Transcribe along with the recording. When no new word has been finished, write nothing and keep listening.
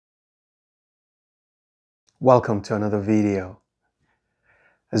Welcome to another video.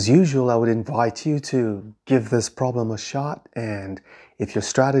 As usual, I would invite you to give this problem a shot, and if your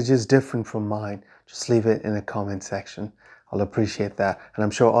strategy is different from mine, just leave it in the comment section. I'll appreciate that, and I'm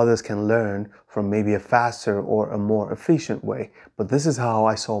sure others can learn from maybe a faster or a more efficient way. But this is how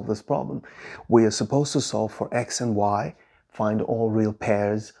I solve this problem. We are supposed to solve for x and y, find all real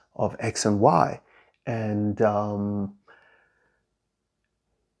pairs of x and y, and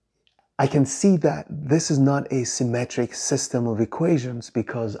I can see that this is not a symmetric system of equations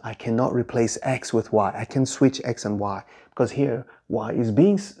because I cannot replace x with y. I can switch x and y because here y is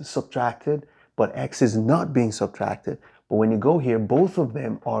being subtracted, but x is not being subtracted. But when you go here, both of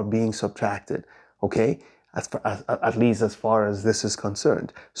them are being subtracted, okay? At least as far as this is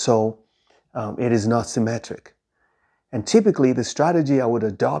concerned. So it is not symmetric. And typically the strategy I would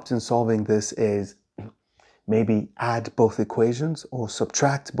adopt in solving this is maybe add both equations or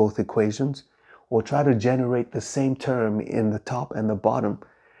subtract both equations, or try to generate the same term in the top and the bottom.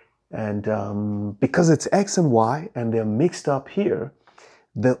 And because it's x and y and they're mixed up here,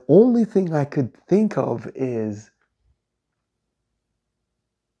 the only thing I could think of is,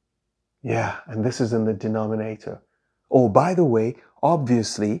 and this is in the denominator. Oh, by the way,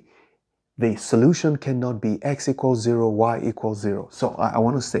 obviously, the solution cannot be x equals 0, y equals 0. So I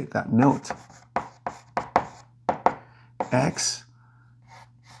want to state that. Note, x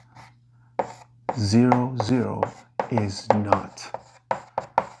 0, 0 is not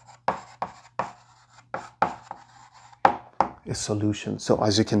a solution. So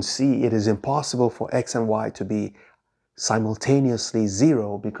as you can see, it is impossible for x and y to be simultaneously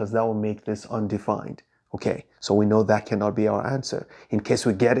 0 because that will make this undefined. Okay, so we know that cannot be our answer in case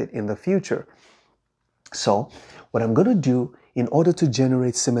we get it in the future. So what I'm going to do in order to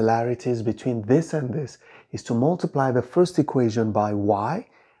generate similarities between this and this is to multiply the first equation by y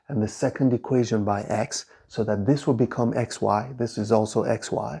and the second equation by x, so that this will become xy. This is also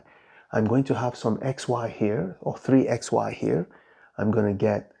xy. I'm going to have some xy here, or 3xy here. I'm going to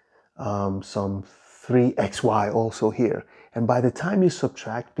get some 3xy also here. And by the time you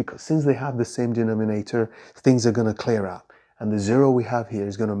subtract, because since they have the same denominator, things are going to clear out. And the 0 we have here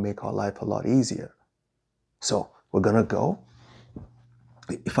is going to make our life a lot easier. So we're going to go.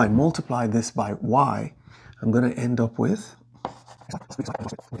 If I multiply this by y, I'm going to end up with,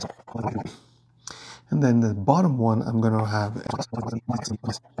 and then the bottom one, I'm going to have,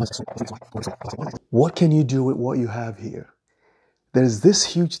 what can you do with what you have here? There's this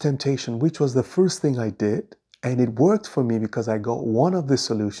huge temptation, which was the first thing I did, and it worked for me because I got one of the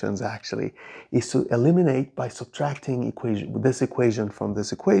solutions actually, is to eliminate by subtracting this equation from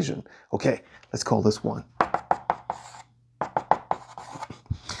this equation. Okay, let's call this 1.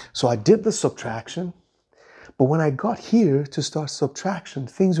 So I did the subtraction, but when I got here to start subtraction,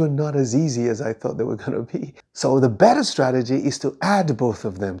 things were not as easy as I thought they were going to be. So the better strategy is to add both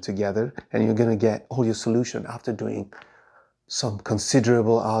of them together, and you're going to get all your solution after doing some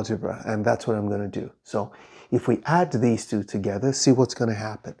considerable algebra, and that's what I'm going to do. So if we add these two together, see what's going to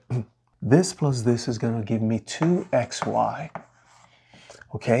happen. This plus this is going to give me 2xy,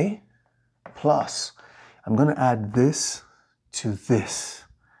 okay? Plus, I'm going to add this to this.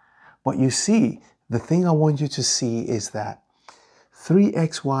 But you see, the thing I want you to see is that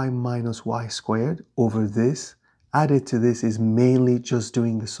 3xy minus y squared over this added to this is mainly just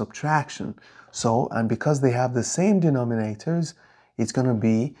doing the subtraction. So, and because they have the same denominators, it's going to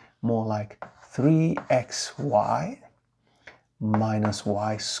be more like 3xy minus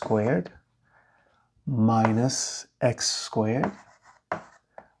y squared minus x squared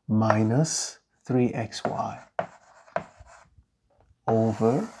minus 3xy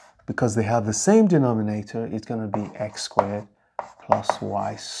over, because they have the same denominator, it's going to be x squared plus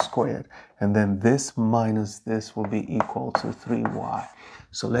y squared. And then this minus this will be equal to 3y.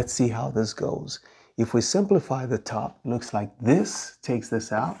 So let's see how this goes. If we simplify the top, looks like this takes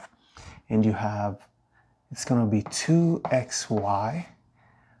this out, and you have, it's going to be 2xy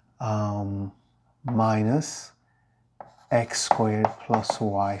minus x squared plus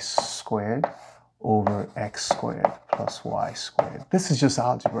y squared over x squared plus y squared. This is just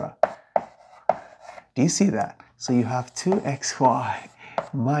algebra. Do you see that? So you have 2xy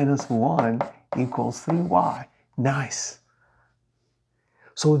minus 1 equals 3y. Nice.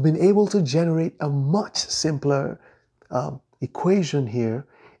 So we've been able to generate a much simpler equation here.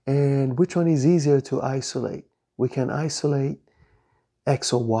 And which one is easier to isolate? We can isolate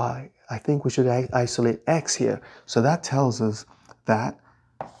x or y. I think we should isolate x here. So that tells us that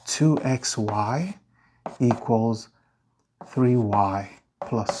 2xy equals 3y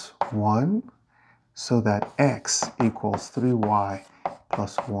plus 1, so that x equals 3y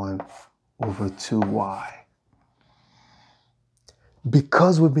plus 1 over 2y.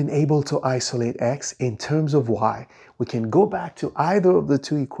 Because we've been able to isolate x in terms of y, we can go back to either of the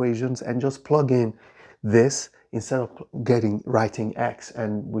two equations and just plug in this instead of writing x,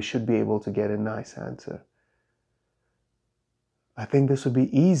 and we should be able to get a nice answer. I think this would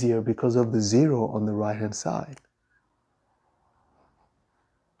be easier because of the 0 on the right hand side.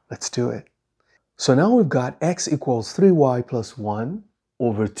 Let's do it. So now we've got x equals 3y plus 1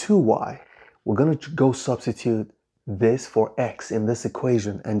 over 2y. We're going to go substitute this for x in this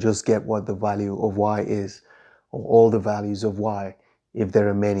equation and just get what the value of y is, or all the values of y if there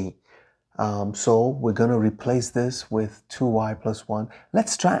are many. So we're going to replace this with 2y plus 1.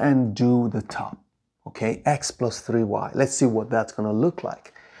 Let's try and do the top. Okay, x plus 3y. Let's see what that's going to look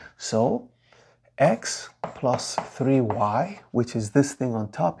like. So x plus 3y, which is this thing on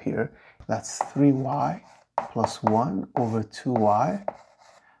top here, that's 3y plus 1 over 2y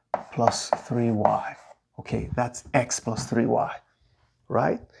plus 3y. Okay, that's x plus 3y,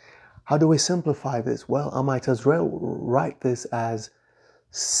 right? How do we simplify this? Well, I might as well write this as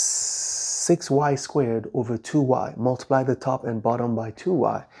 6y squared over 2y. Multiply the top and bottom by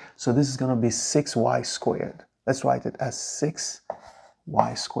 2y. So this is going to be 6y squared. Let's write it as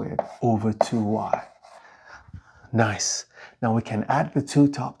 6y squared over 2y. Nice. Now we can add the two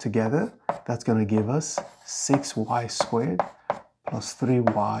top together. That's going to give us 6y squared plus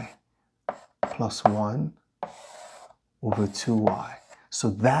 3y plus 1 over 2y. So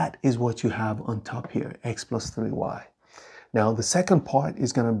that is what you have on top here, x plus 3y. Now the second part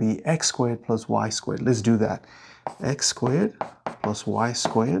is going to be x squared plus y squared. Let's do that. X squared plus y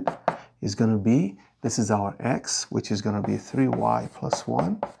squared is going to be, this is our x, which is going to be 3y plus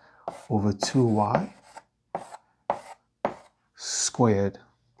 1 over 2y squared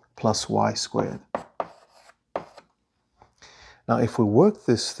plus y squared. Now if we work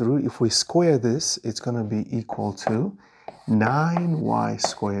this through, if we square this, it's going to be equal to 9y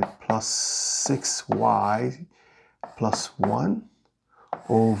squared plus 6y plus 1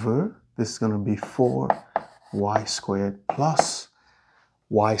 over, this is going to be 4y squared plus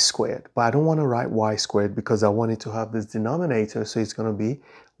y squared. But I don't want to write y squared because I want it to have this denominator, so it's going to be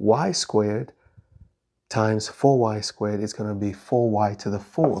y squared times 4y squared is going to be 4y to the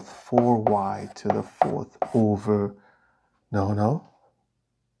fourth, 4y to the fourth over,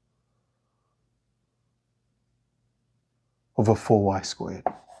 over 4y squared.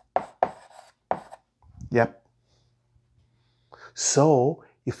 Yep. So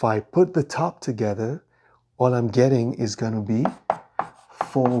if I put the top together, all I'm getting is going to be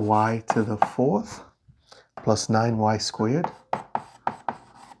 4y to the fourth plus 9y squared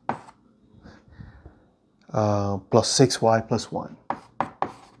plus 6y plus 1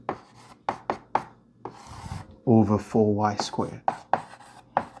 over 4y squared.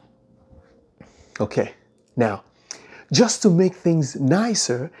 Okay, now just to make things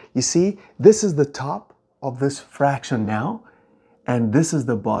nicer, you see, this is the top of this fraction now, and this is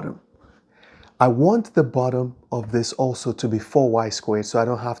the bottom. I want the bottom of this also to be 4y squared, so I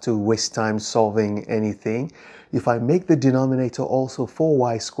don't have to waste time solving anything. If I make the denominator also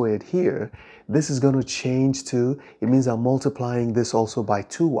 4y squared here, this is going to change to, it means I'm multiplying this also by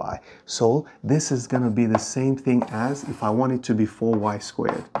 2y. So this is going to be the same thing as if I want it to be 4y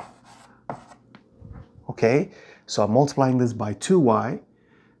squared. Okay, so I'm multiplying this by 2y.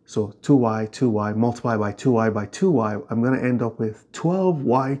 So 2y, multiply by 2y, I'm going to end up with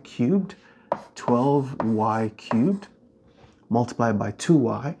 12y cubed, multiplied by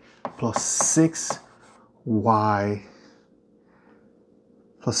 2y, plus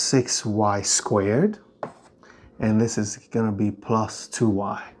 6y squared, and this is going to be plus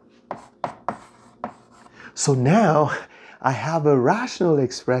 2y. So now I have a rational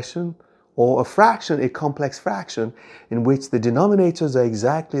expression, or a fraction, a complex fraction, in which the denominators are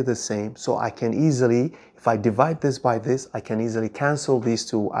exactly the same. So I can easily, if I divide this by this, I can easily cancel these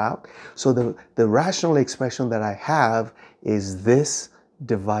two out. So the rational expression that I have is this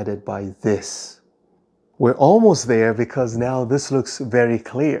divided by this. We're almost there because now this looks very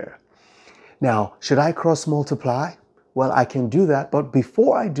clear. Now, should I cross multiply? Well, I can do that, but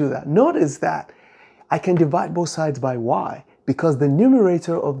before I do that, notice that I can divide both sides by y, because the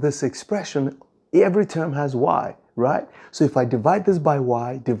numerator of this expression, every term has y, right? So if I divide this by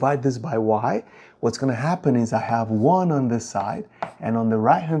y, divide this by y, what's going to happen is I have 1 on this side, and on the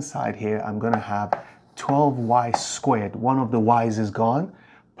right hand side here, I'm going to have 12y squared. One of the y's is gone,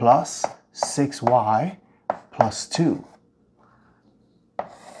 plus 6y plus 2.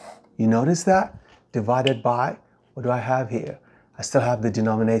 You notice that? Divided by, what do I have here? I still have the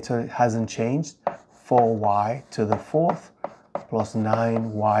denominator, it hasn't changed. 4y to the fourth plus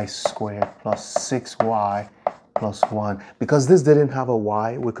 9y squared plus 6y plus 1. Because this didn't have a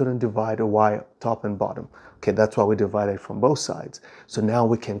y, we couldn't divide a y top and bottom. Okay, that's why we divided from both sides. So now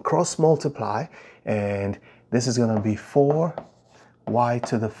we can cross multiply, and this is going to be 4y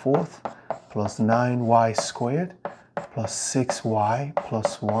to the 4th plus 9y squared plus 6y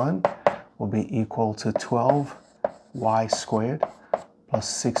plus 1 will be equal to 12y squared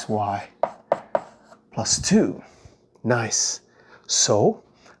plus 6y plus 2. Nice. So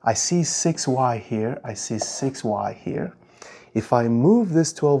I see 6y here, I see 6y here. If I move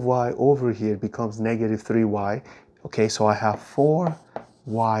this 12y over here, it becomes negative 3y. Okay, so I have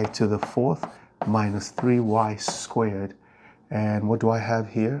 4y to the 4th minus 3y squared. And what do I have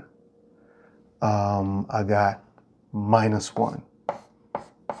here? I got minus 1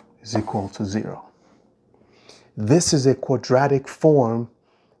 is equal to 0. This is a quadratic form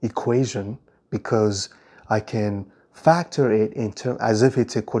equation because I can factor it as if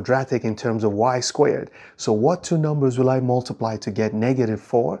it's a quadratic in terms of y squared. So what two numbers will I multiply to get negative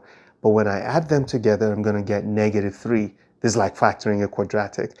 4? But when I add them together, I'm going to get negative 3. This is like factoring a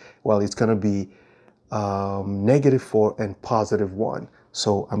quadratic. Well, it's going to be negative 4 and positive 1.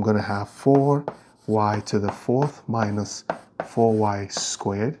 So I'm going to have 4y to the 4th minus 4y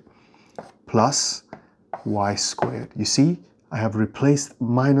squared plus y squared. You see, I have replaced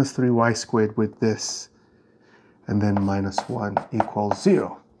minus 3y squared with this, and then minus 1 equals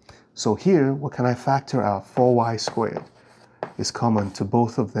 0. So here, what can I factor out? 4y squared is common to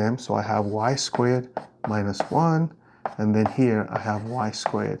both of them, so I have y squared minus 1, and then here I have y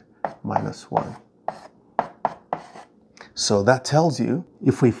squared minus 1. So that tells you,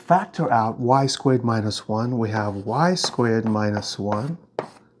 if we factor out y squared minus 1, we have y squared minus 1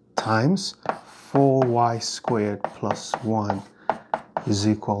 times 4y squared plus 1 is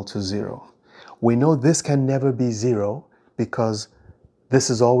equal to 0. We know this can never be 0 because this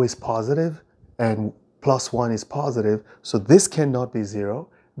is always positive and plus 1 is positive, so this cannot be 0.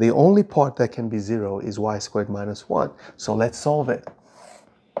 The only part that can be 0 is y squared minus 1. So let's solve it.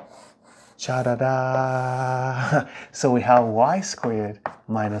 Cha-da-da! So we have y squared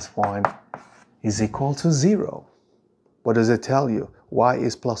minus 1 is equal to 0. What does it tell you? Y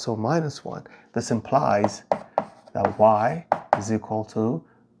is plus or minus 1. This implies that y is equal to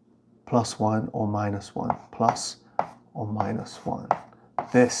plus 1 or minus 1. Plus or minus 1.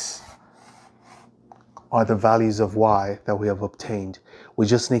 This are the values of y that we have obtained. We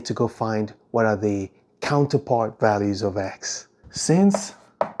just need to go find what are the counterpart values of x. Since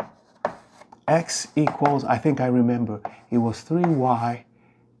x equals, I think I remember, it was 3y.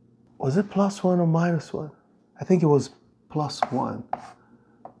 Was it plus 1 or minus 1? I think it was plus 1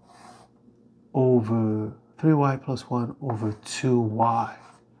 over 3y plus 1 over 2y.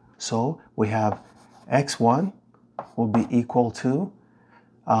 So we have x1 will be equal to,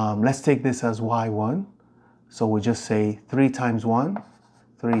 let's take this as y1. So we just say 3 times 1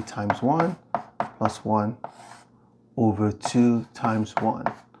 plus 1 over 2 times 1.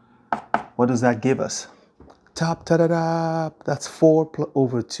 What does that give us? Top, ta-da-da, that's 4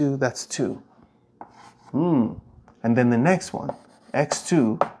 over 2, that's 2. And then the next one,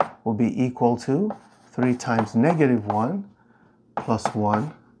 x2 will be equal to 3 times negative 1 plus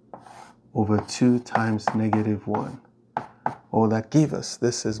 1 over 2 times negative 1. Oh, that gives us,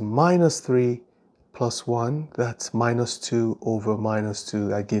 this is minus 3 plus 1, that's minus 2 over minus 2,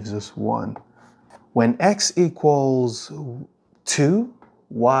 that gives us 1. When x equals 2,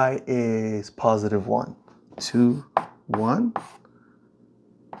 y is positive 1. 2, 1.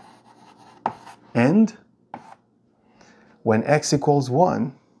 And when x equals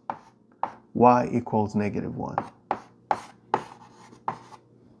 1, y equals negative 1.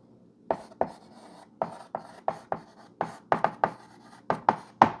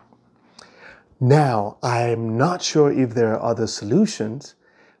 Now, I'm not sure if there are other solutions,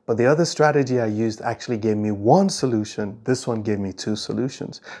 but the other strategy I used actually gave me one solution. This one gave me 2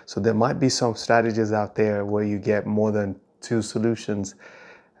 solutions. So there might be some strategies out there where you get more than 2 solutions,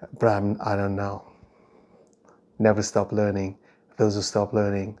 but I don't know. Never stop learning. Those who stop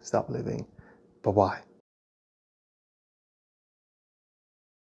learning, stop living. Bye-bye.